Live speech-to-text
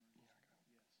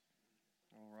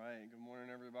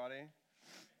everybody.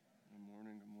 Good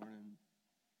morning, good morning.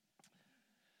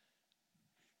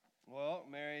 Well,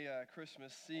 Merry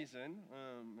Christmas season.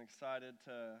 I'm excited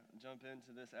to jump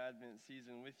into this Advent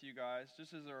season with you guys.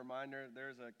 Just as a reminder,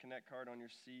 there's a Connect card on your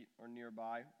seat or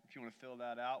nearby. If you want to fill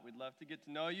that out, we'd love to get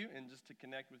to know you and just to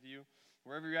connect with you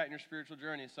wherever you're at in your spiritual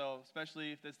journey. So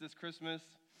especially if it's this Christmas,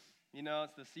 you know,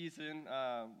 it's the season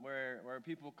where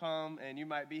people come and you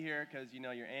might be here because, you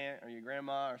know, your aunt or your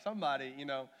grandma or somebody,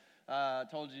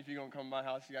 told you if you're going to come to my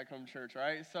house, you got to come to church,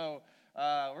 right? So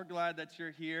we're glad that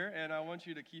you're here, and I want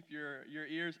you to keep your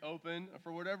ears open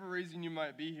for whatever reason you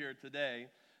might be here today.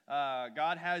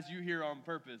 God has you here on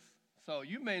purpose. So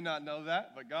you may not know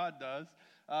that, but God does.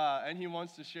 And he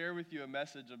wants to share with you a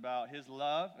message about his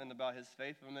love and about his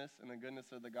faithfulness and the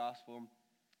goodness of the gospel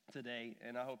today.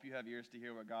 And I hope you have ears to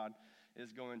hear what God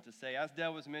is going to say. As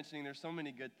Dale was mentioning, there's so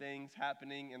many good things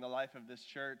happening in the life of this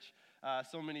church.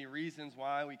 So many reasons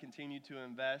why we continue to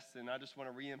invest, and I just want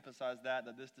to reemphasize that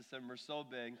this December is so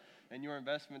big, and your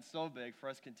investment's so big for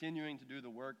us continuing to do the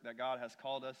work that God has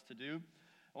called us to do.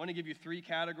 I want to give you 3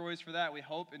 categories for that we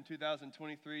hope in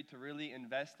 2023 to really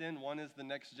invest in. One is the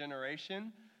next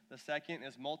generation, the second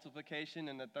is multiplication,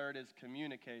 and the third is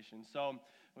communication. So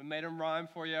we made them rhyme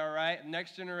for you, all right?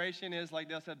 Next generation is, like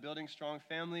Dale said, building strong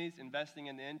families, investing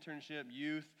in the internship,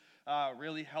 youth,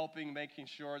 really helping, making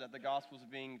sure that the gospel is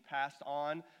being passed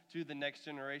on to the next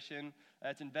generation.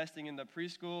 It's investing in the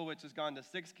preschool, which has gone to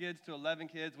 6 kids to 11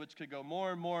 kids, which could go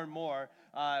more and more and more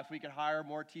if we could hire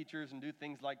more teachers and do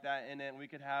things like that in it. We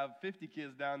could have 50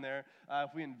 kids down there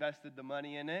if we invested the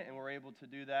money in it, and we're able to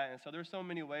do that. And so there's so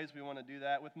many ways we want to do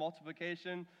that. With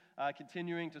multiplication,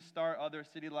 continuing to start other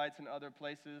city lights in other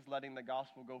places, letting the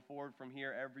gospel go forward from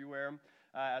here everywhere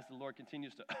as the Lord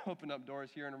continues to open up doors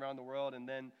here and around the world. And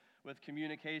then with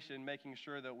communication, making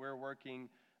sure that we're working.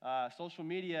 Social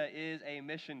media is a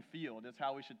mission field. It's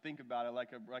how we should think about it, like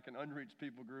an unreached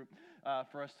people group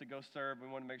for us to go serve. We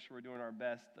want to make sure we're doing our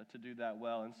best to do that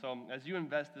well. And so as you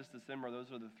invest this December,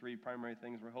 those are the 3 primary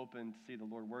things we're hoping to see the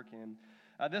Lord work in.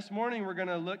 This morning, we're going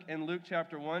to look in Luke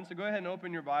chapter 1. So go ahead and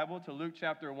open your Bible to Luke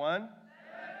chapter 1.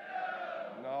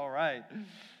 All right.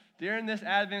 During this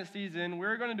Advent season,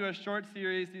 we're going to do a short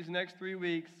series these next 3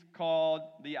 weeks called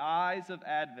The Eyes of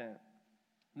Advent.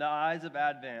 The Eyes of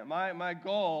Advent. My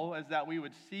goal is that we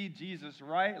would see Jesus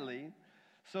rightly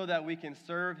so that we can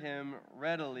serve him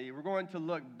readily. We're going to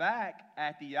look back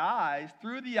at the eyes,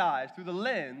 through the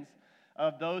lens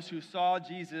of those who saw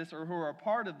Jesus or who are a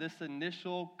part of this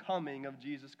initial coming of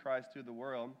Jesus Christ to the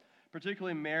world,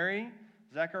 particularly Mary,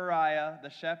 Zechariah, the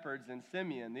shepherds, and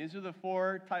Simeon. These are the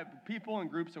 4 type of people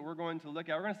and groups that we're going to look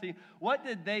at. We're going to see what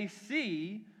did they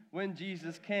see when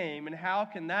Jesus came, and how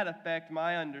can that affect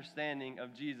my understanding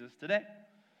of Jesus today?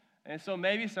 And so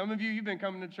maybe some of you, you've been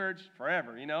coming to church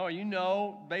forever, or you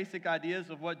know basic ideas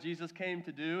of what Jesus came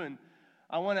to do, and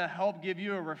I want to help give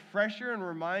you a refresher and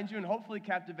remind you and hopefully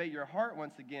captivate your heart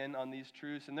once again on these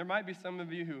truths. And there might be some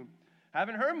of you who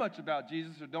haven't heard much about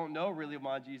Jesus or don't know really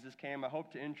why Jesus came. I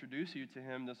hope to introduce you to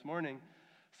him this morning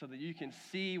so that you can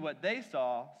see what they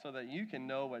saw, so that you can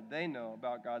know what they know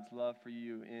about God's love for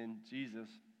you in Jesus.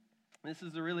 This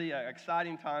is a really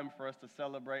exciting time for us to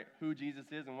celebrate who Jesus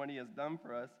is and what he has done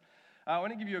for us. I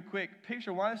want to give you a quick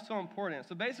picture why it's so important.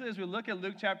 So basically, as we look at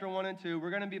Luke chapter 1 and 2, we're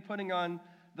going to be putting on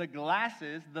the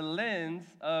glasses, the lens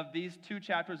of these 2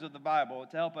 chapters of the Bible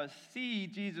to help us see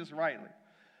Jesus rightly.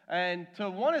 And to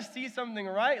want to see something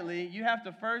rightly, you have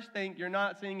to first think you're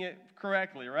not seeing it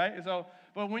correctly, right?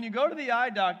 But when you go to the eye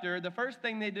doctor, the first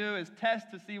thing they do is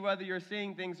test to see whether you're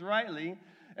seeing things rightly.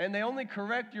 And they only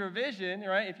correct your vision,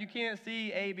 right? If you can't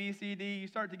see A, B, C, D, you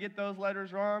start to get those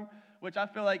letters wrong, which I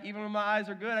feel like even when my eyes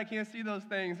are good, I can't see those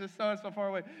things. It's so far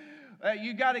away.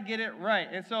 You got to get it right.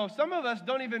 And so some of us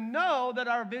don't even know that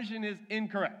our vision is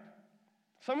incorrect.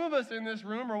 Some of us in this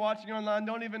room or watching online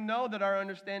don't even know that our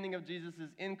understanding of Jesus is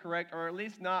incorrect, or at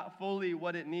least not fully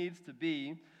what it needs to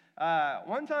be.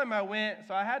 One time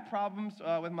I had problems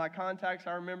with my contacts,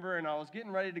 I remember, and I was getting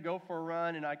ready to go for a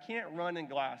run, and I can't run in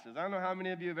glasses. I don't know how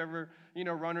many of you have ever,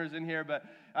 runners in here, but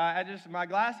my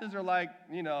glasses are like,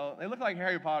 they look like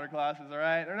Harry Potter glasses, all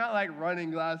right? They're not like running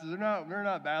glasses. They're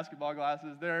not basketball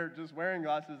glasses. They're just wearing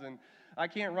glasses, and I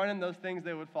can't run in those things.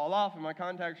 They would fall off, and my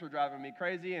contacts were driving me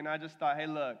crazy, and I just thought, hey,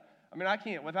 look, I mean, I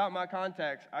can't, without my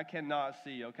contacts, I cannot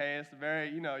see, okay? It's very,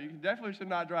 you definitely should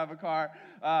not drive a car.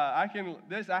 I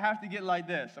have to get like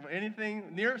this. I mean, anything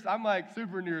I'm like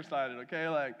super nearsighted, okay?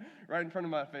 Like right in front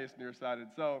of my face nearsighted.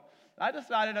 So I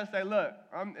decided, I say, look,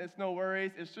 it's no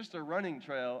worries. It's just a running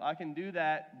trail. I can do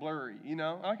that blurry,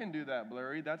 I can do that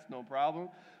blurry. That's no problem.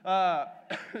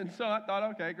 And so I thought,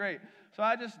 okay, great. So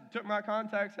I just took my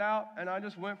contacts out and I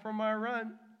just went for my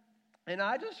run. And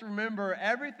I just remember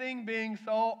everything being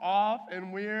so off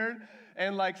and weird,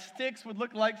 and like sticks would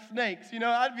look like snakes.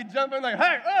 I'd be jumping like,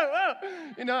 hey, whoa,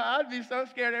 whoa. I'd be so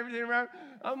scared, everything around.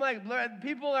 I'm like,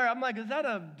 is that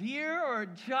a deer or a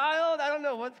child? I don't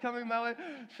know what's coming my way.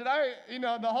 Should I,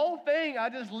 the whole thing, I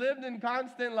just lived in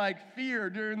constant like fear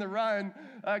during the run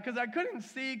because I couldn't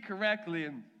see correctly.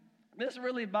 And this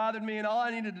really bothered me, and all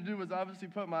I needed to do was obviously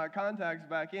put my contacts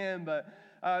back in, but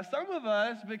some of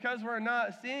us, because we're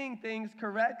not seeing things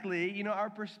correctly, our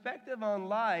perspective on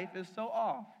life is so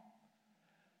off.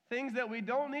 Things that we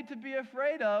don't need to be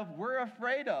afraid of, we're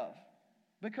afraid of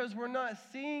because we're not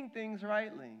seeing things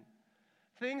rightly.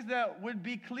 Things that would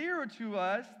be clearer to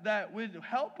us, that would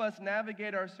help us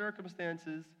navigate our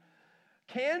circumstances,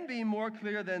 can be more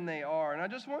clear than they are. And I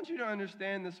just want you to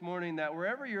understand this morning that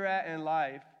wherever you're at in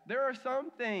life, there are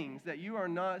some things that you are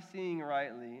not seeing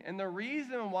rightly. And the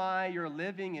reason why you're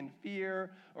living in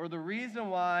fear, or the reason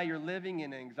why you're living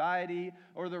in anxiety,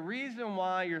 or the reason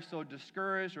why you're so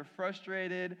discouraged or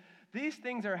frustrated, these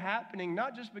things are happening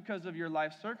not just because of your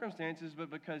life circumstances, but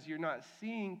because you're not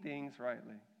seeing things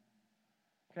rightly.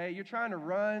 Okay, you're trying to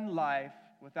run life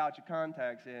without your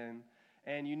contacts in,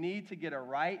 and you need to get a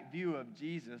right view of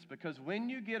Jesus, because when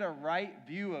you get a right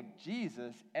view of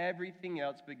Jesus, everything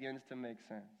else begins to make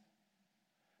sense.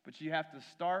 But you have to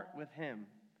start with him.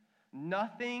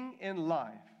 Nothing in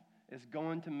life is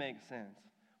going to make sense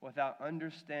without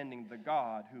understanding the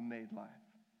God who made life.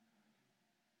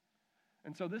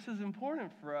 And so this is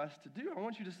important for us to do. I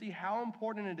want you to see how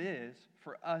important it is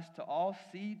for us to all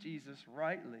see Jesus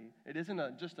rightly. It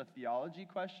isn't just a theology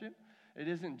question. It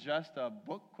isn't just a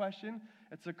book question.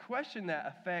 It's a question that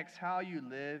affects how you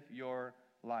live your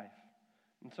life.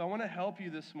 And so I want to help you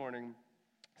this morning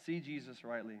see Jesus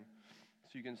rightly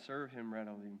so you can serve him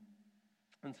readily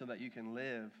and so that you can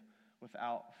live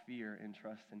without fear and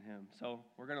trust in him. So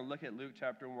we're going to look at Luke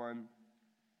chapter 1.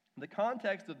 The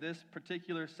context of this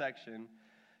particular section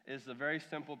is a very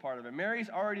simple part of it. Mary's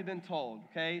already been told,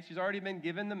 okay? She's already been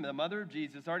given, the mother of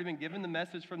Jesus, already been given the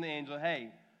message from the angel, hey,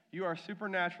 you are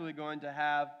supernaturally going to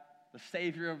have the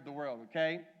Savior of the world,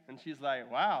 okay? And she's like,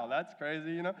 wow, that's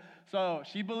crazy, So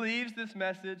she believes this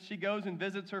message. She goes and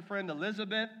visits her friend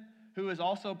Elizabeth, who is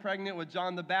also pregnant with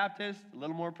John the Baptist, a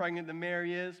little more pregnant than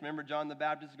Mary is. Remember, John the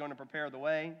Baptist is going to prepare the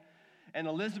way. And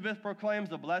Elizabeth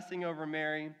proclaims a blessing over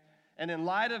Mary. And in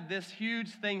light of this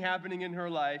huge thing happening in her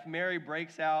life, Mary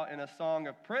breaks out in a song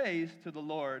of praise to the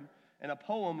Lord and a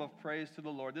poem of praise to the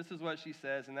Lord. This is what she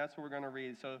says, and that's what we're going to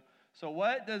read. So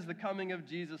what does the coming of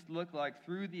Jesus look like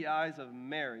through the eyes of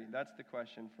Mary? That's the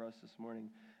question for us this morning.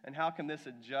 And how can this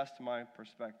adjust my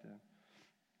perspective?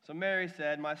 So Mary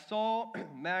said, my soul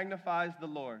magnifies the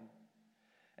Lord,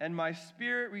 and my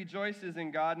spirit rejoices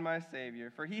in God my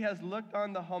Savior, for he has looked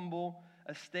on the humble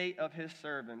estate of his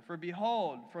servant. For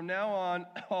behold, from now on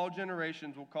all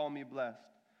generations will call me blessed.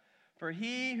 For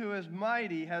he who is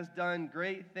mighty has done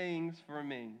great things for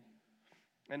me,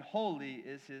 and holy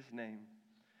is his name.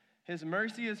 His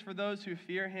mercy is for those who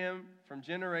fear him from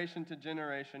generation to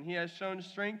generation. He has shown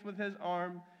strength with his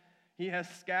arm. He has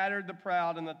scattered the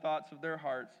proud in the thoughts of their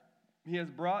hearts. He has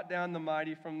brought down the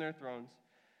mighty from their thrones,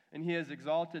 and he has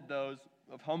exalted those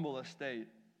of humble estate.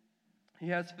 He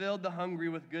has filled the hungry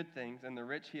with good things, and the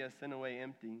rich he has sent away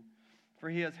empty. For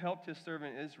he has helped his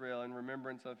servant Israel in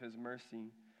remembrance of his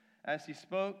mercy, as he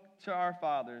spoke to our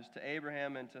fathers, to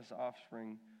Abraham and to his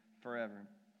offspring forever.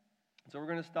 So we're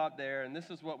going to stop there, and this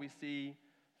is what we see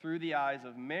through the eyes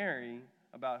of Mary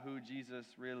about who Jesus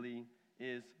really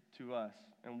is to us,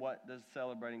 and what does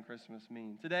celebrating Christmas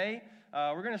mean. Today,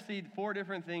 we're going to see three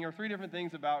different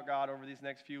things about God over these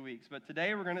next few weeks, but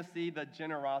today we're going to see the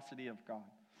generosity of God.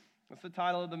 That's the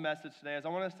title of the message today, is I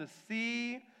want us to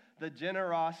see the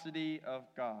generosity of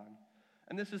God.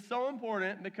 And this is so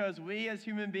important because we as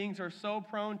human beings are so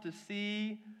prone to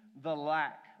see the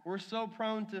lack. We're so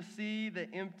prone to see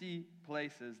the empty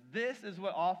places. This is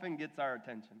what often gets our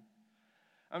attention.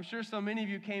 I'm sure so many of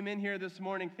you came in here this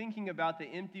morning thinking about the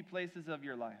empty places of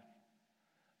your life.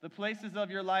 The places of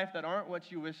your life that aren't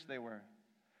what you wish they were.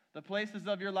 The places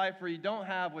of your life where you don't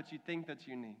have what you think that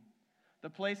you need. The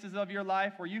places of your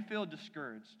life where you feel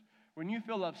discouraged, when you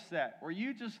feel upset, where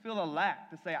you just feel a lack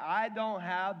to say, I don't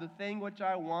have the thing which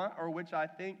I want or which I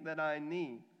think that I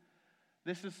need.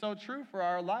 This is so true for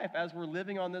our life as we're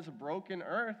living on this broken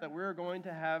earth, that we're going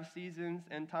to have seasons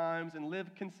and times and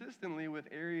live consistently with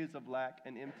areas of lack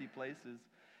and empty places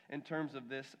in terms of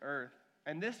this earth.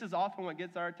 And this is often what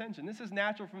gets our attention. This is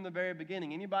natural from the very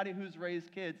beginning. Anybody who's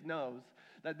raised kids knows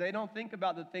that they don't think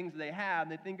about the things they have,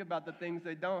 they think about the things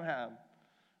they don't have.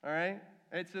 All right?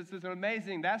 It's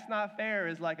amazing. That's not fair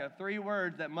is like 3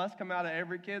 words that must come out of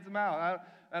every kid's mouth.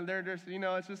 And they're just,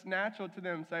 it's just natural to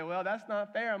them to say, well, that's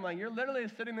not fair. I'm like, you're literally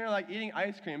sitting there like eating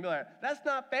ice cream. Be like, that's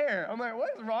not fair. I'm like, what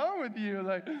is wrong with you?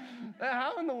 Like,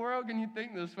 how in the world can you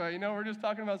think this way? We're just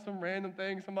talking about some random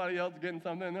thing, somebody else getting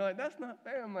something. And they're like, that's not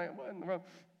fair. I'm like, what in the world?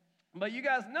 But you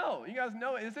guys know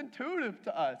it's intuitive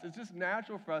to us. It's just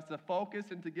natural for us to focus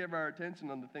and to give our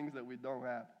attention on the things that we don't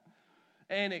have.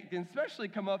 And it can especially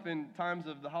come up in times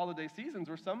of the holiday seasons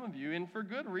where some of you, and for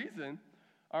good reason,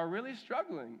 are really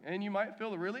struggling. And you might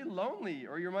feel really lonely,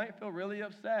 or you might feel really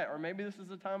upset, or maybe this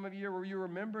is a time of year where you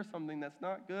remember something that's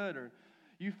not good, or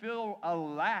you feel a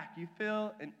lack, you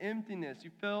feel an emptiness,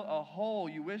 you feel a hole,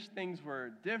 you wish things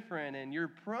were different, and you're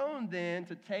prone then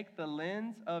to take the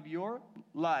lens of your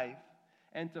life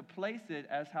and to place it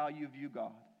as how you view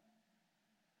God.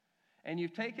 And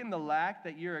you've taken the lack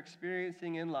that you're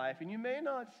experiencing in life, and you may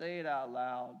not say it out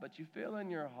loud, but you feel in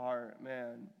your heart,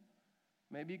 man,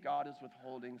 maybe God is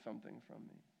withholding something from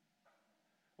me.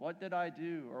 What did I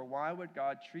do, or why would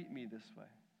God treat me this way?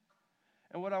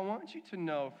 And what I want you to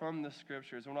know from the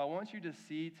scriptures, and what I want you to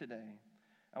see today,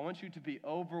 I want you to be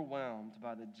overwhelmed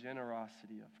by the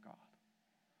generosity of God.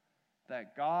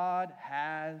 That God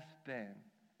has been,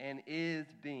 and is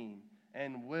being,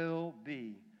 and will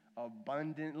be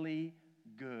abundantly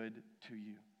good to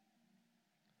you.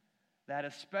 That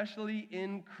especially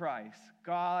in Christ,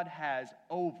 God has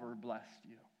overblessed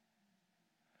you.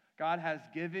 God has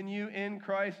given you in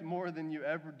Christ more than you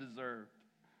ever deserved.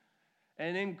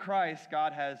 And in Christ,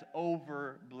 God has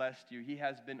overblessed you. He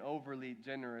has been overly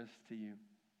generous to you.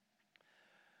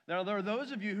 Now, there are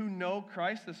those of you who know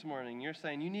Christ this morning. You're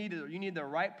saying you need the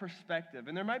right perspective.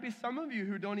 And there might be some of you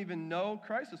who don't even know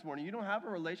Christ this morning. You don't have a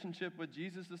relationship with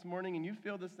Jesus this morning, and you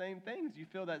feel the same things. You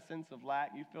feel that sense of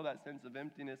lack. You feel that sense of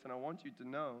emptiness. And I want you to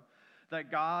know that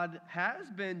God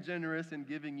has been generous in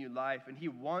giving you life, and He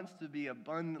wants to be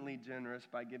abundantly generous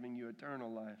by giving you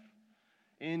eternal life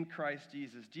in Christ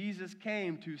Jesus. Jesus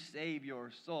came to save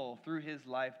your soul through His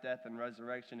life, death, and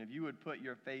resurrection. If you would put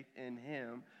your faith in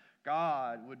Him,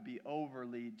 God would be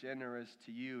overly generous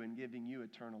to you in giving you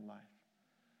eternal life.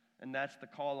 And that's the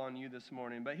call on you this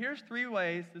morning. But here's 3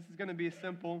 ways. This is going to be a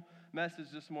simple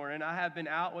message this morning. I have been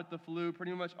out with the flu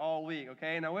pretty much all week,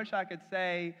 okay? And I wish I could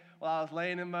say while I was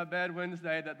laying in my bed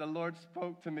Wednesday that the Lord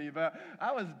spoke to me, but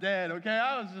I was dead, okay?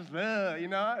 I was just,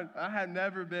 I had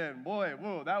never been. Boy,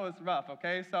 whoa, that was rough,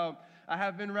 okay? So I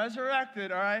have been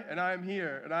resurrected, all right? And I am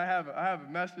here. And I have a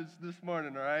message this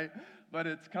morning, all right? But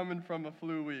it's coming from a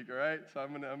flu week, all right? So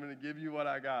I'm gonna give you what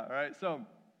I got, all right? So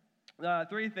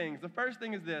 3 things. The first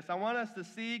thing is this. I want us to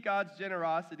see God's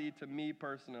generosity to me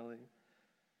personally.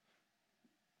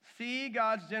 See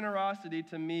God's generosity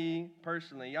to me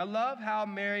personally. I love how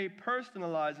Mary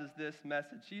personalizes this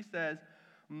message. She says,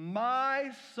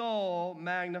 my soul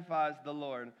magnifies the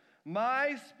Lord.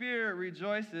 My spirit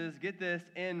rejoices, get this,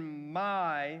 in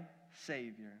my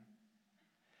Savior.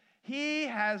 He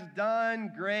has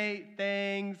done great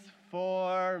things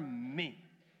for me.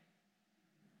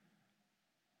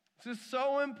 This is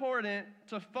so important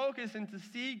to focus and to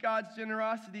see God's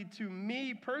generosity to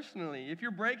me personally. If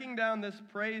you're breaking down this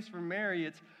praise for Mary,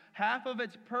 it's half of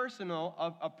it's personal,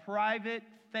 a private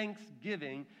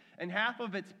thanksgiving, and half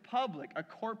of it's public, a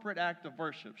corporate act of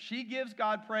worship. She gives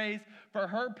God praise for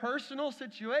her personal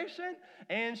situation,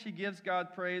 and she gives God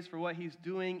praise for what He's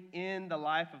doing in the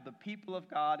life of the people of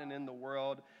God and in the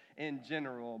world in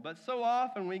general. But so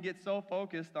often we get so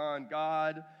focused on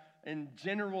God in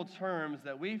general terms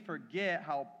that we forget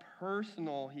how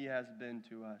personal He has been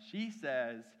to us. She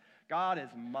says, God is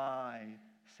my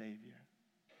Savior.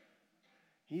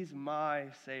 He's my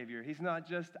Savior. He's not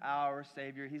just our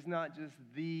Savior. He's not just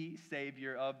the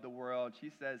Savior of the world.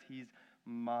 She says He's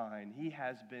mine. He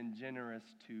has been generous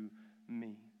to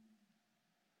me.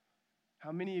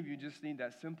 How many of you just need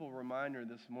that simple reminder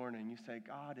this morning? You say,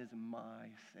 God is my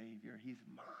Savior. He's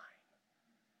mine.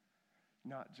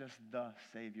 Not just the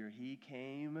Savior. He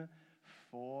came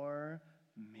for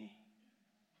me.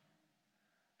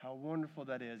 How wonderful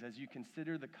that is as you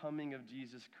consider the coming of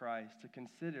Jesus Christ, to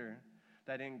consider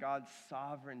that in God's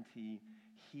sovereignty,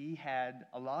 He had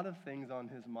a lot of things on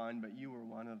His mind, but you were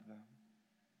one of them.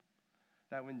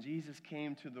 that when Jesus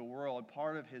came to the world,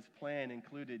 part of his plan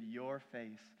included your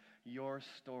face, your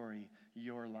story,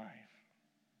 your life.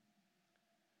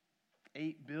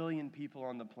 8 billion people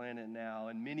on the planet now,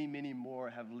 and many, many more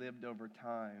have lived over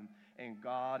time, and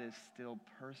God is still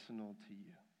personal to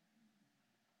you.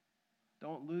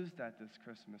 Don't lose that this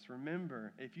Christmas.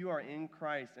 Remember, if you are in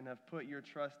Christ and have put your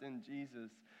trust in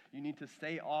Jesus, you need to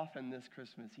say often this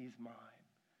Christmas, he's mine.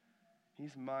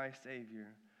 He's my Savior.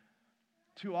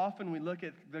 Too often we look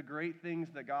at the great things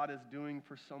that God is doing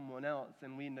for someone else,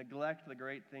 and we neglect the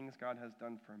great things God has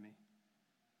done for me.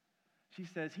 She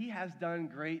says, he has done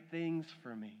great things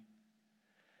for me.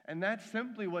 And that's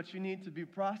simply what you need to be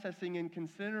processing and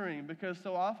considering, because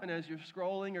so often as you're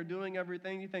scrolling or doing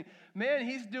everything, you think, man,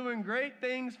 he's doing great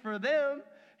things for them.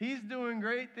 He's doing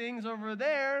great things over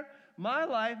there. My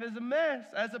life is a mess,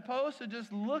 as opposed to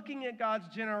just looking at God's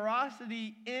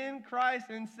generosity in Christ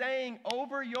and saying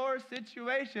over your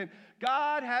situation,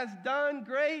 God has done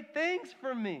great things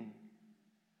for me.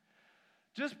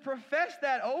 Just profess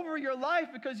that over your life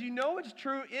because you know it's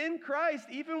true in Christ.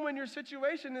 Even when your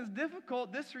situation is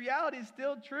difficult, this reality is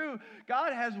still true.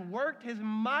 God has worked his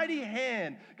mighty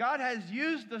hand. God has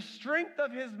used the strength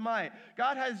of his might.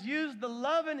 God has used the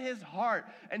love in his heart,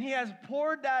 and he has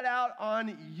poured that out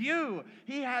on you.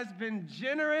 He has been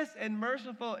generous and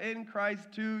merciful in Christ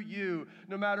to you.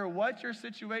 No matter what your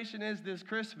situation is this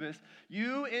Christmas,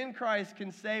 you in Christ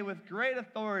can say with great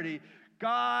authority,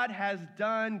 God has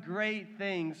done great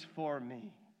things for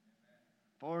me.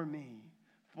 For me.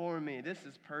 For me. This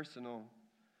is personal.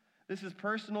 This is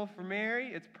personal for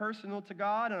Mary. It's personal to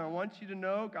God, and I want you to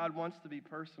know God wants to be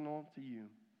personal to you.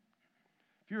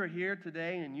 If you are here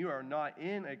today and you are not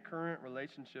in a current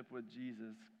relationship with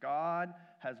Jesus, God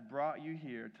has brought you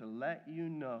here to let you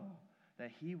know that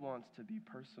he wants to be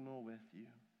personal with you.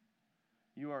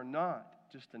 You are not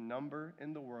just a number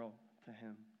in the world to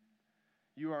him.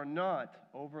 You are not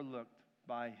overlooked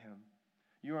by him.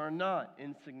 You are not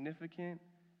insignificant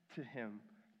to him.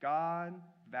 God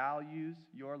values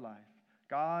your life.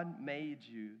 God made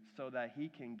you so that he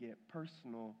can get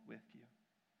personal with you.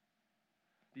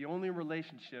 The only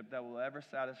relationship that will ever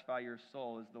satisfy your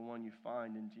soul is the one you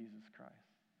find in Jesus Christ.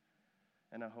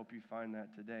 And I hope you find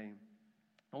that today.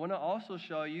 I want to also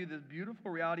show you this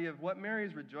beautiful reality of what Mary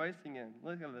is rejoicing in.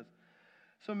 Look at this.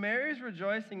 So Mary's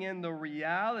rejoicing in the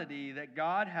reality that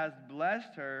God has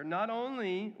blessed her, not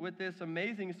only with this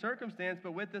amazing circumstance,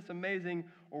 but with this amazing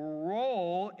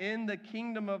role in the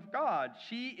kingdom of God.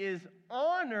 She is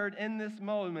honored in this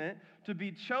moment to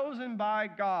be chosen by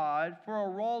God for a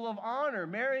role of honor.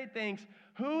 Mary thinks,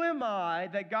 who am I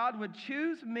that God would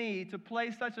choose me to play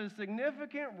such a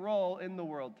significant role in the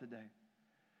world today?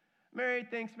 Mary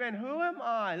thinks, man, who am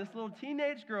I, this little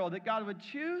teenage girl, that God would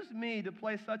choose me to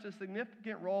play such a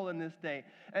significant role in this day?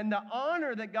 And the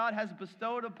honor that God has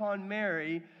bestowed upon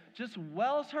Mary just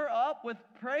wells her up with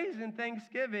praise and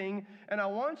thanksgiving. And I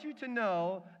want you to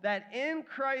know that in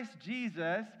Christ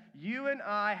Jesus, you and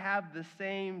I have the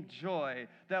same joy,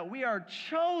 that we are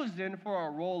chosen for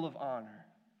a role of honor.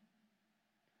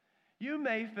 You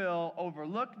may feel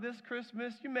overlooked this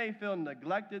Christmas. You may feel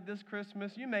neglected this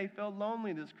Christmas. You may feel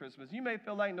lonely this Christmas. You may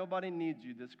feel like nobody needs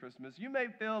you this Christmas. You may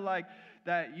feel like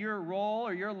that your role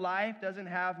or your life doesn't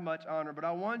have much honor. But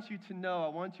I want you to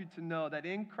know that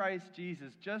in Christ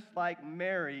Jesus, just like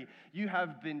Mary, you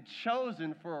have been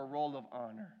chosen for a role of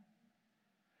honor.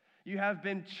 You have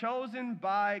been chosen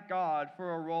by God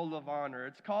for a role of honor.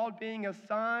 It's called being a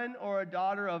son or a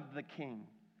daughter of the King.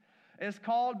 It's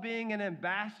called being an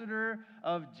ambassador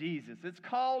of Jesus. It's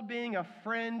called being a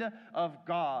friend of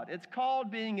God. It's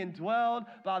called being indwelled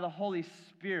by the Holy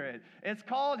Spirit. It's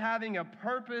called having a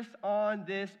purpose on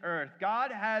this earth.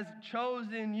 God has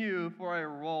chosen you for a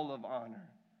role of honor.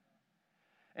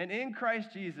 And in Christ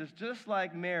Jesus, just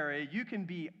like Mary, you can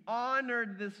be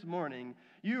honored this morning.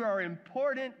 You are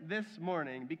important this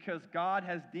morning because God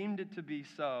has deemed it to be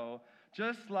so.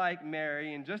 Just like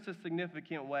Mary, in just a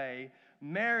significant way,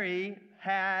 Mary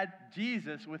had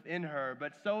Jesus within her,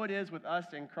 but so it is with us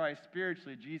in Christ.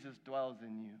 Spiritually, Jesus dwells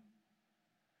in you.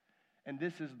 And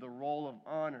this is the role of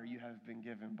honor you have been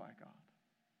given by God.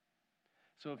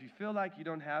 So if you feel like you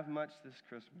don't have much this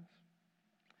Christmas,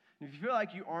 if you feel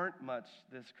like you aren't much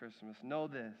this Christmas, know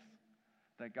this,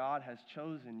 that God has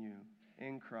chosen you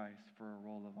in Christ for a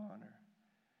role of honor.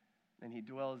 And he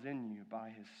dwells in you by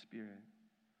his Spirit.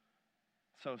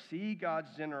 So see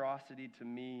God's generosity to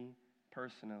me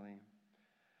personally.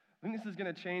 I think this is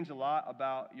going to change a lot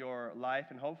about your life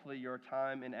and hopefully your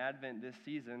time in Advent this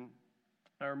season.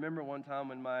 I remember one time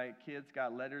when my kids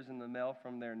got letters in the mail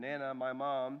from their Nana, my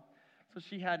mom, So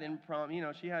she had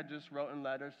she had just written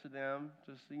letters to them,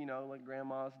 just, like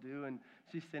grandmas do. And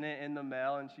she sent it in the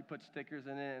mail, and she put stickers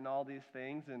in it and all these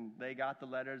things. And they got the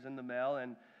letters in the mail,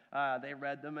 and they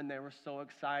read them, and they were so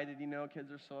excited.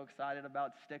 Kids are so excited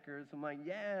about stickers. I'm like,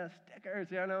 yeah, stickers,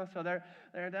 So they're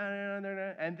down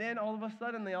there. And then all of a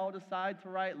sudden, they all decide to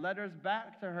write letters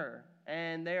back to her.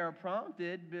 And they are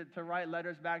prompted to write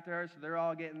letters back to her, so they're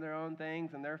all getting their own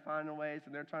things, and they're finding ways,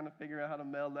 and they're trying to figure out how to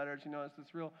mail letters. It's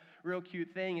this real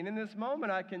cute thing. And in this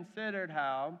moment, I considered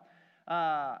how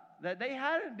that they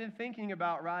hadn't been thinking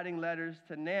about writing letters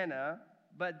to Nana,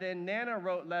 but then Nana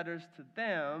wrote letters to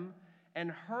them,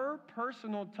 and her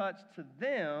personal touch to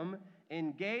them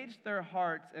engaged their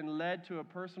hearts and led to a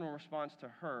personal response to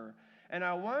her. And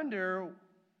I wonder,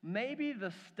 maybe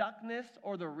the stuckness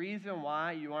or the reason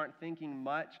why you aren't thinking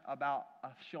much about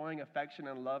showing affection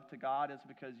and love to God is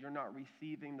because you're not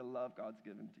receiving the love God's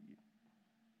given to you.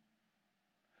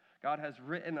 God has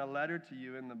written a letter to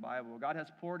you in the Bible. God has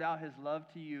poured out his love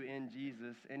to you in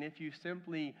Jesus. And if you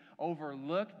simply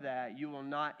overlook that, you will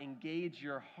not engage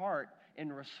your heart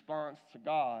in response to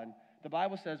God. The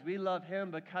Bible says we love him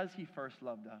because he first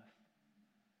loved us.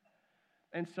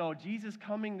 And so Jesus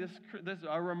coming, this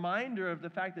a reminder of the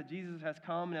fact that Jesus has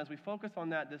come, and as we focus on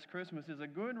that this Christmas, is a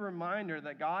good reminder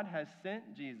that God has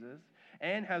sent Jesus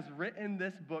and has written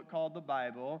this book called the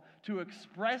Bible to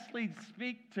expressly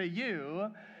speak to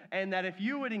you, and that if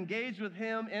you would engage with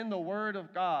him in the Word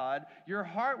of God, your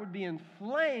heart would be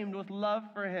inflamed with love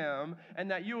for him, and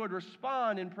that you would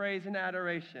respond in praise and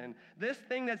adoration. This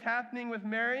thing that's happening with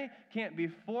Mary can't be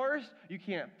forced. You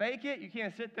can't fake it. You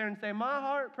can't sit there and say, my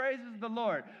heart praises the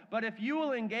Lord. But if you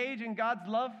will engage in God's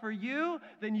love for you,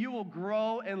 then you will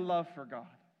grow in love for God.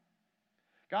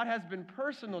 God has been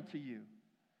personal to you.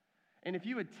 And if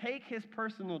you would take his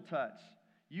personal touch,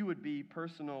 you would be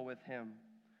personal with him.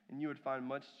 And you would find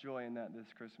much joy in that this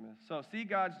Christmas. So see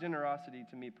God's generosity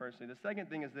to me personally. The second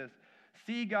thing is this: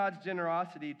 see God's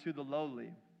generosity to the lowly.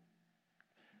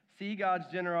 See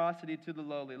God's generosity to the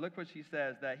lowly. Look what she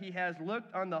says, that he has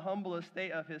looked on the humble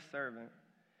estate of his servant.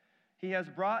 He has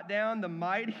brought down the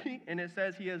mighty, and it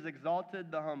says he has exalted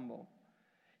the humble.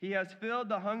 He has filled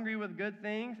the hungry with good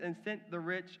things and sent the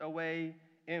rich away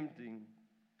empty.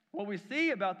 What we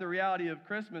see about the reality of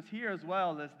Christmas here as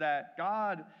well is that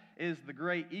God is the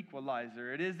great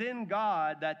equalizer. It is in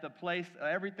God that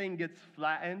everything gets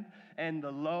flattened, and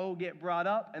the low get brought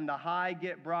up, and the high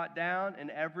get brought down, and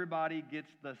everybody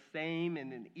gets the same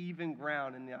and an even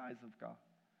ground in the eyes of God.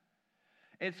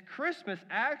 It's Christmas,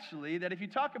 actually, that if you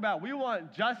talk about we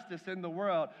want justice in the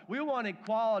world, we want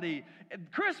equality,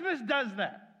 Christmas does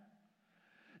that.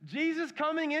 Jesus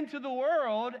coming into the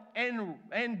world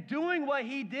and doing what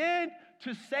he did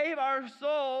to save our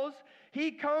souls,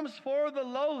 he comes for the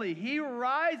lowly. He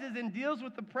rises and deals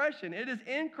with oppression. It is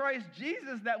in Christ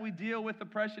Jesus that we deal with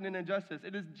oppression and injustice.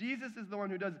 It is Jesus is the one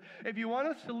who does it. If you want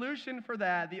a solution for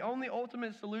that, the only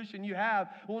ultimate solution you have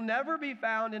will never be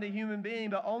found in a human being,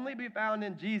 but only be found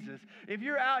in Jesus. If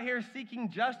you're out here seeking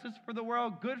justice for the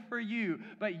world, good for you.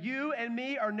 But you and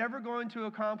me are never going to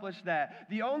accomplish that.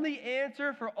 The only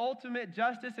answer for ultimate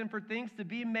justice and for things to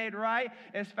be made right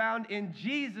is found in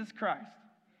Jesus Christ.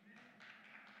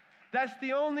 That's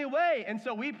the only way. And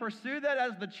so we pursue that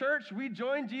as the church. We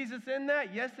join Jesus in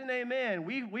that. Yes and amen.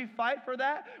 We fight for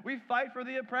that. We fight for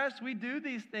the oppressed. We do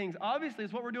these things. Obviously,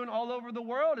 it's what we're doing all over the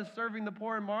world, is serving the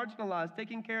poor and marginalized,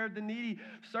 taking care of the needy,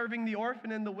 serving the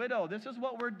orphan and the widow. This is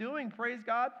what we're doing. Praise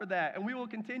God for that. And we will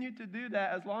continue to do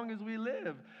that as long as we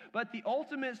live. But the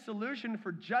ultimate solution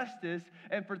for justice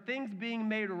and for things being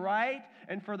made right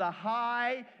and for the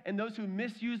high and those who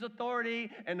misuse authority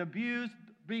and abuse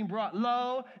being brought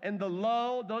low, and the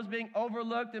low, those being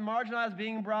overlooked and marginalized,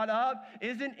 being brought up,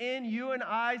 isn't in you and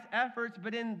I's efforts,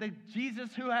 but in the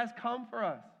Jesus who has come for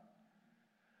us.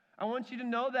 I want you to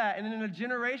know that. And in a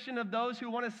generation of those who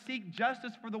want to seek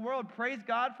justice for the world, praise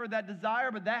God for that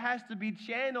desire, but that has to be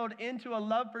channeled into a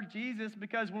love for Jesus,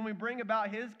 because when we bring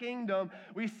about his kingdom,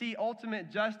 we see ultimate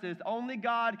justice. Only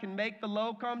God can make the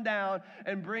low come down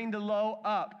and bring the low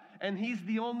up. And he's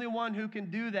the only one who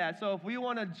can do that. So if we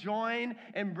want to join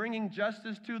in bringing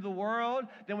justice to the world,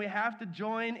 then we have to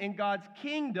join in God's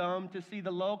kingdom to see the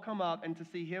low come up and to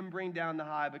see him bring down the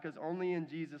high, because only in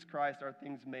Jesus Christ are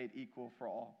things made equal for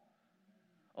all.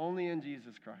 Only in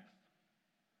Jesus Christ.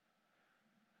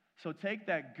 So take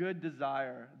that good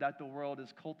desire that the world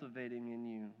is cultivating in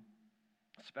you,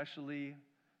 especially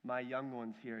my young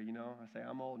ones here. I say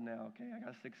I'm old now, okay? I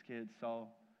got 6 kids, so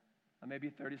I may be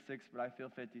 36, but I feel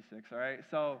 56, all right?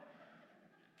 So,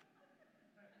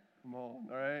 I'm old,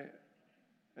 all right?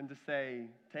 And to say,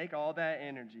 take all that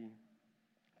energy,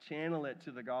 Channel it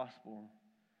to the gospel.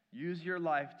 Use your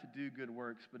life to do good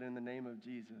works, but in the name of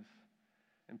Jesus.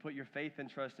 And put your faith and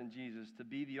trust in Jesus to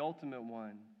be the ultimate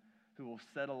one who will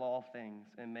settle all things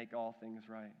and make all things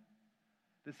right.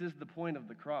 This is the point of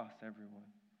the cross, everyone.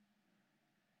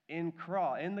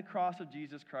 In the cross of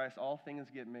Jesus Christ, all things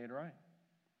get made right.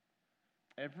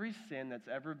 Every sin that's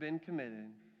ever been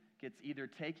committed gets either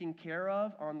taken care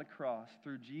of on the cross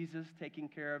through Jesus taking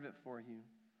care of it for you,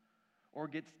 or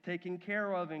gets taken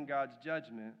care of in God's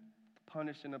judgment,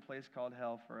 punished in a place called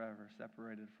hell forever,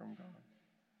 separated from God.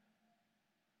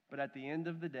 But at the end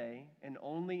of the day, and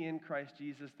only in Christ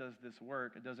Jesus does this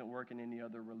work. It doesn't work in any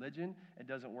other religion. It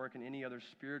doesn't work in any other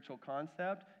spiritual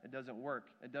concept. It doesn't work.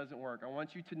 It doesn't work. I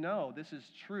want you to know this is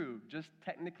true, just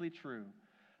technically true,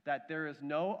 that there is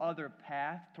no other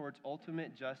path towards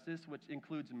ultimate justice, which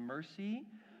includes mercy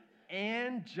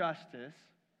and justice,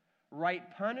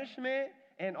 right punishment,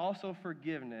 and also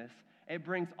forgiveness. It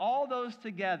brings all those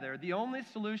together. The only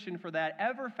solution for that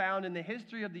ever found in the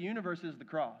history of the universe is the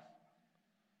cross.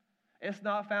 It's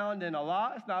not found in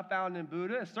Allah. It's not found in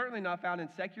Buddha. It's certainly not found in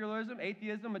secularism,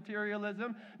 atheism,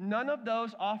 materialism. None of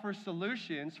those offer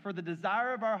solutions for the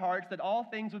desire of our hearts that all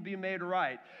things would be made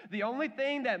right. The only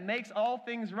thing that makes all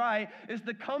things right is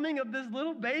the coming of this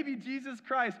little baby, Jesus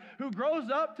Christ, who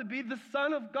grows up to be the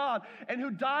Son of God and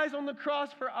who dies on the cross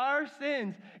for our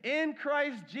sins. In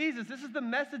Christ Jesus, this is the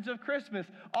message of Christmas.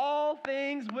 All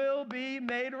things will be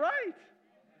made right.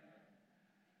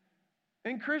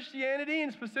 And Christianity,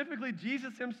 and specifically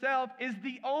Jesus himself, is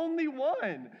the only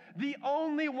one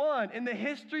in the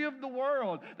history of the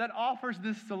world that offers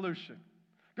this solution.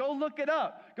 Go look it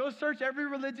up. Go search every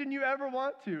religion you ever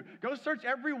want to. Go search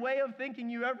every way of thinking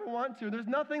you ever want to. There's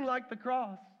nothing like the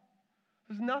cross.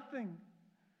 There's nothing.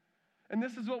 And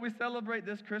this is what we celebrate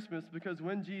this Christmas, because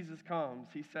when Jesus comes,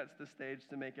 he sets the stage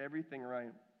to make everything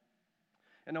right.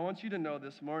 And I want you to know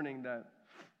this morning that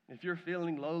if you're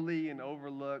feeling lowly and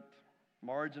overlooked,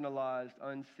 marginalized,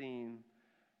 unseen,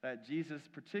 that Jesus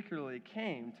particularly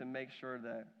came to make sure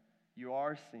that you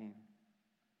are seen.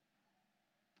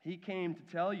 He came to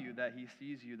tell you that he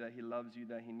sees you, that he loves you,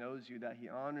 that he knows you, that he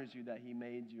honors you, that he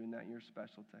made you, and that you're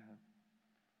special to him.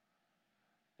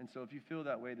 And so if you feel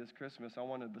that way this Christmas, I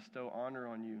want to bestow honor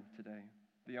on you today.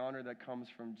 The honor that comes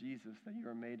from Jesus, that you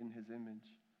are made in his image,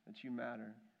 that you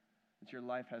matter, that your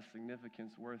life has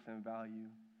significance, worth, and value.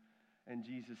 And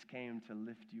Jesus came to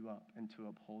lift you up and to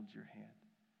uphold your hand.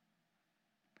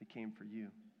 He came for you.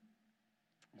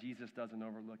 Jesus doesn't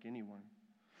overlook anyone.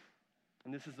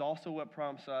 And this is also what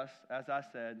prompts us, as I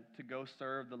said, to go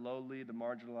serve the lowly, the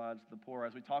marginalized, the poor.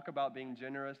 As we talk about being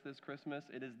generous this Christmas,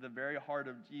 it is the very heart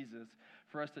of Jesus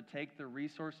for us to take the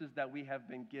resources that we have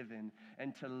been given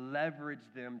and to leverage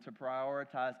them to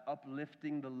prioritize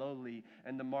uplifting the lowly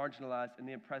and the marginalized and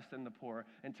the oppressed and the poor,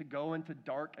 and to go into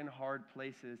dark and hard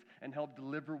places and help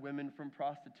deliver women from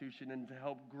prostitution, and to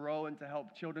help grow and to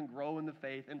help children grow in the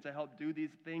faith, and to help do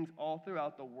these things all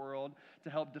throughout the world, to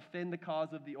help defend the cause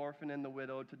of the orphan and the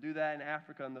widow, to do that in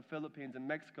Africa and the Philippines and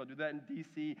Mexico, do that in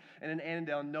D.C. and in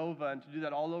Annandale, Nova, and to do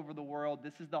that all over the world.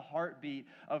 This is the heartbeat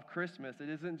of Christmas. It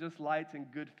isn't just lights and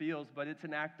good feels, but it's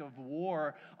an act of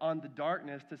war on the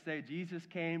darkness to say Jesus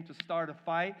came to start a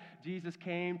fight. Jesus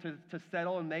came to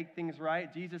settle and make things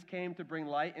right. Jesus came to bring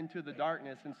light into the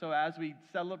darkness. And so as we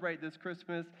celebrate this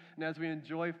Christmas, and as we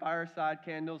enjoy fireside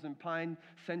candles and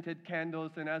pine-scented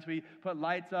candles, and as we put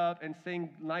lights up and sing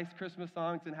nice Christmas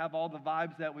songs and have all the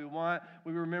vibes that we want,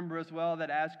 we remember as well that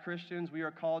as Christians, we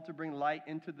are called to bring light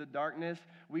into the darkness.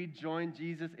 We join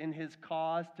Jesus in his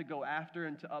cause to go after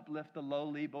and to uplift the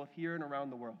lowly, both here and around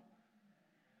the world.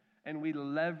 And we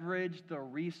leverage the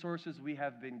resources we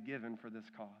have been given for this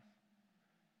cause.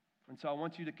 And so I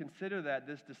want you to consider that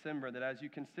this December, that as you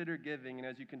consider giving and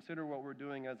as you consider what we're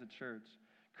doing as a church,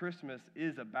 Christmas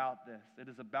is about this. It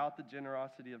is about the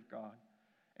generosity of God,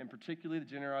 and particularly the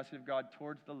generosity of God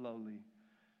towards the lowly.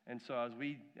 And so as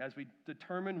we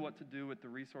determine what to do with the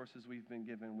resources we've been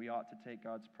given, we ought to take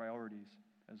God's priorities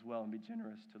as well and be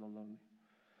generous to the lowly.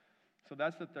 So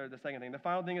that's the second thing. The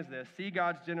final thing is this: see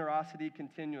God's generosity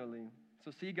continually.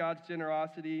 So see God's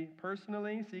generosity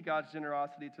personally, see God's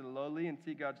generosity to the lowly, and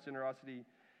see God's generosity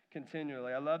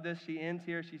continually. I love this. She ends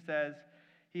here. She says,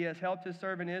 he has helped his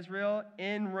servant Israel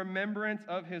in remembrance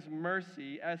of his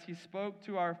mercy, as he spoke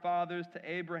to our fathers, to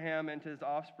Abraham and to his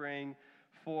offspring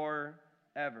forever.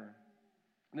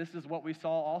 And this is what we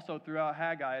saw also throughout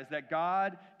Haggai, is that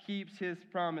God keeps his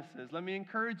promises. Let me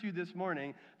encourage you this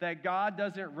morning that God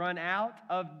doesn't run out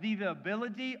of the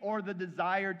ability or the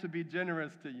desire to be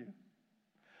generous to you.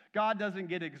 God doesn't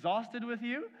get exhausted with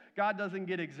you. God doesn't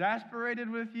get exasperated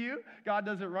with you. God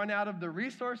doesn't run out of the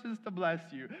resources to bless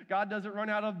you. God doesn't run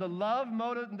out of the love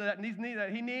that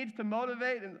he needs to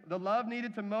motivate, and the love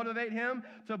needed to motivate him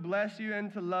to bless you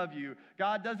and to love you.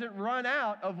 God doesn't run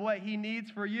out of what he needs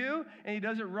for you, and he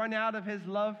doesn't run out of his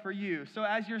love for you. So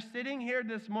as you're sitting here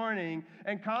this morning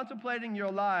and contemplating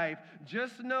your life,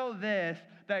 just know this,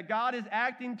 that God is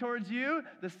acting towards you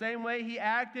the same way he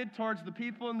acted towards the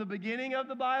people in the beginning of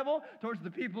the Bible, towards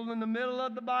the people in the middle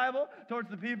of the Bible, towards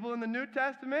the people in the New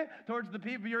Testament, towards the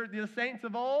people, the saints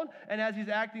of old, and as he's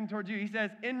acting towards you. He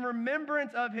says, in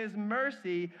remembrance of his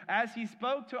mercy, as he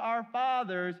spoke to our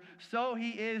fathers, so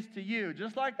he is to you.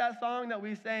 Just like that song that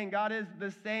we sang, God is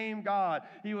the same God.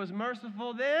 He was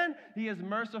merciful then, he is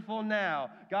merciful now.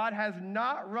 God has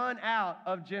not run out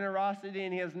of generosity,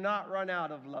 and he has not run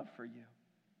out of love for you.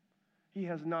 He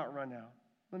has not run out.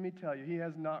 Let me tell you, he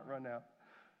has not run out.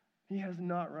 He has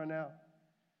not run out.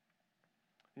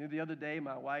 You know, the other day,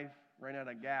 my wife ran out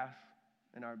of gas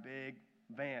in our big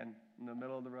van in the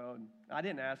middle of the road. I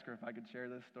didn't ask her if I could share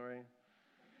this story.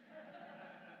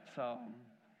 So,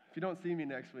 if you don't see me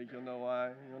next week, you'll know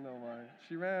why. You'll know why.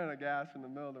 She ran out of gas in the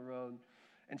middle of the road,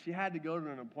 and she had to go to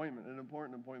an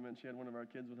important appointment. She had one of our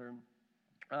kids with her.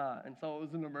 And so it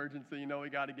was an emergency. You know, we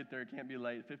got to get there. It can't be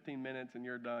late. 15 minutes and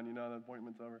you're done. You know, the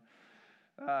appointment's over.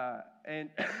 And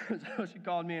so she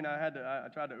called me, and I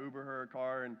tried to Uber her a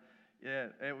car, and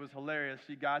it was hilarious.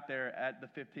 She got there at the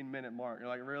 15-minute mark. You're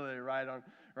like, really, right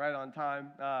on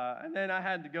time. And then I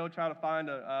had to go try to find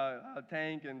a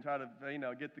tank and try to,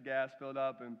 get the gas filled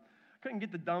up, and couldn't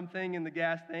get the dumb thing in the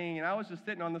gas thing, and I was just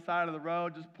sitting on the side of the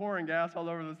road, just pouring gas all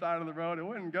over the side of the road. It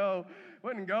wouldn't go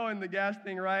in the gas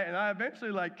thing right, and I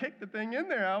eventually kicked the thing in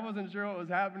there. I wasn't sure what was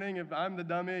happening, if I'm the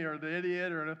dummy or the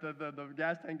idiot, or if the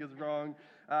gas tank is wrong.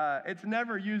 It's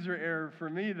never user error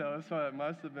for me though, so it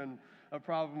must have been a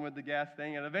problem with the gas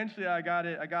thing. And eventually I got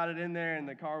it in there, and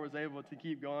the car was able to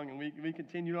keep going, and we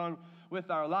continued on with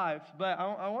our lives. But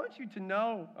I want you to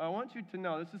know,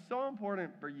 this is so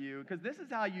important for you, because this is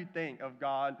how you think of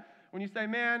God. When you say,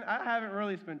 man, I haven't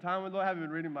really spent time with the Lord, I haven't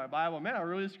been reading my Bible, man, I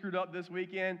really screwed up this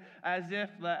weekend, as if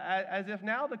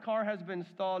now the car has been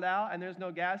stalled out and there's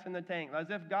no gas in the tank, as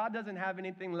if God doesn't have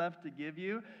anything left to give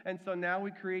you. And so now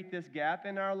we create this gap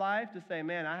in our life to say,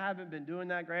 man, I haven't been doing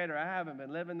that great, or I haven't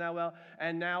been living that well.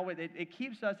 And now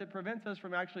it prevents us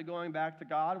from actually going back to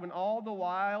God, when all the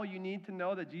while you need to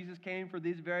know that Jesus came for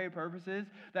these very purposes,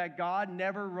 that God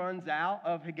never runs out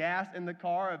of gas in the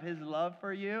car of his love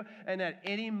for you, and at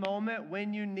any moment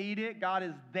when you need it, God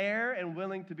is there and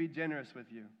willing to be generous with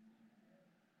you.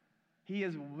 He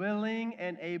is willing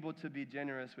and able to be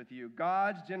generous with you.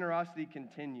 God's generosity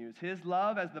continues. His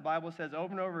love, as the Bible says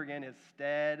over and over again, is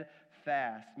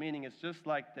steadfast, meaning it's just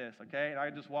like this, okay? And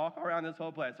I just walk around this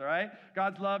whole place, all right?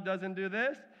 God's love doesn't do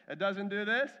this. It doesn't do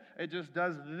this. It just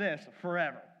does this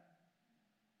forever.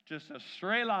 Just a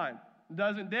straight line. It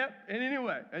doesn't dip in any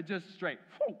way. It's just straight,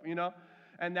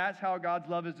 And that's how God's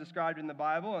love is described in the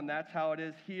Bible, and that's how it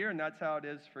is here, and that's how it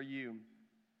is for you.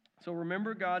 So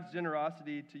remember God's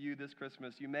generosity to you this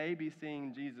Christmas. You may be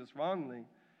seeing Jesus wrongly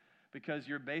because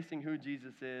you're basing who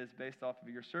Jesus is based off of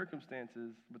your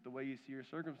circumstances, but the way you see your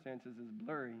circumstances is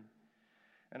blurry.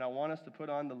 And I want us to put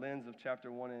on the lens of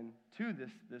chapter 1 and 2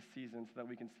 this season so that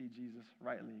we can see Jesus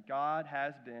rightly. God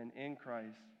has been, in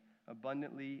Christ,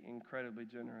 abundantly, incredibly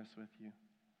generous with you.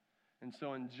 And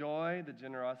so enjoy the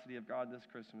generosity of God this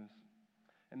Christmas.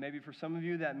 And maybe for some of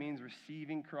you, that means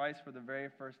receiving Christ for the very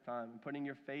first time, putting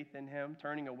your faith in him,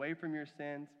 turning away from your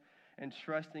sins, and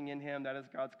trusting in him. That is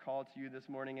God's call to you this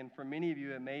morning. And for many of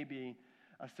you, it may be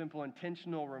a simple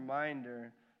intentional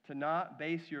reminder to not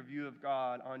base your view of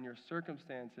God on your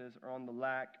circumstances or on the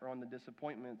lack or on the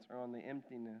disappointments or on the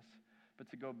emptiness, but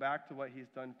to go back to what he's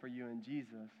done for you in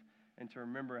Jesus and to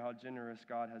remember how generous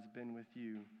God has been with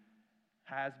you,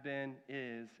 has been,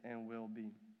 is, and will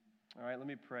be. All right, let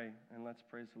me pray, and let's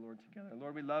praise the Lord together.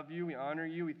 Lord, we love you. We honor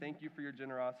you. We thank you for your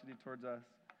generosity towards us.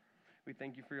 We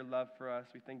thank you for your love for us.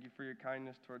 We thank you for your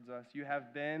kindness towards us. You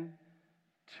have been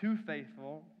too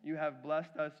faithful. You have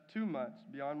blessed us too much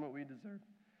beyond what we deserve.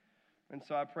 And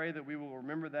so I pray that we will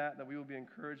remember that we will be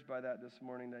encouraged by that this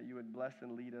morning, that you would bless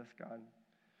and lead us, God.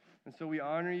 And so we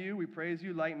honor you. We praise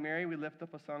you. Like Mary, we lift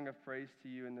up a song of praise to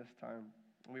you in this time.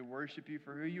 And we worship you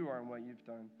for who you are and what you've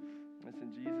done. It's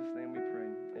in Jesus' name we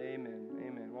pray. Amen.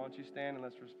 Amen. Why don't you stand and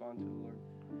let's respond to the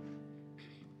Lord.